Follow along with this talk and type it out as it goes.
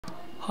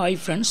Hi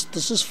friends,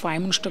 this is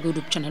 5 Minutes Tech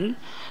YouTube channel.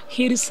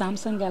 Here is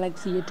Samsung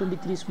Galaxy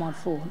A23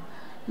 smartphone.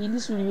 In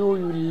this video,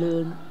 you will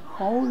learn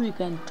how you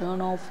can turn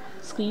off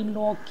screen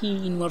lock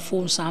key in your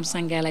phone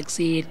Samsung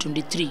Galaxy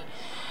A23.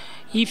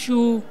 If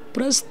you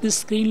press the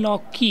screen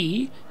lock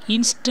key,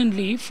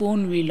 instantly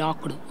phone will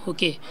locked.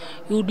 Okay,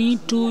 you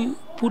need to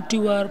put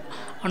your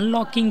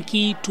unlocking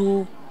key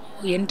to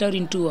enter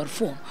into your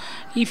phone.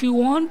 If you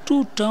want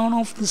to turn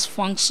off this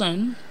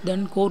function,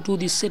 then go to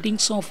the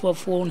settings of your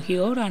phone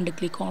here and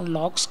click on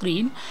lock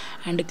screen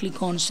and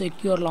click on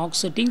secure lock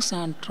settings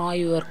and try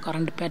your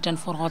current pattern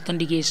for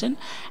authentication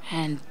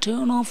and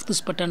turn off this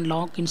button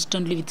lock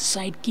instantly with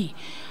side key.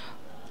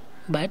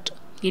 But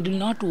it will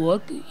not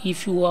work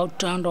if you have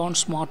turned on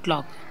smart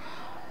lock.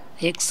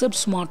 Except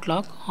smart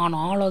lock, on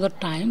all other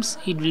times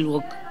it will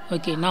work.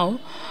 Okay, now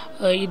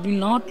it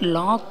will not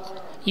lock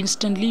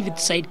instantly with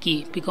side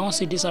key because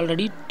it is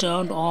already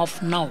turned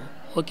off now.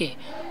 Okay,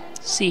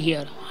 see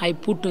here, I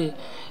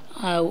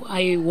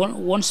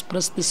once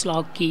pressed this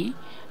lock key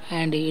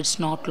and it's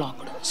not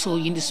locked. So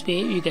in this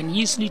way you can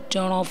easily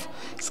turn off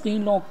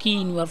screen lock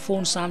key in your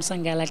phone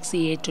Samsung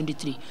Galaxy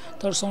A23.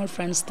 That's all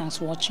friends, thanks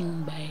for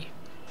watching, bye.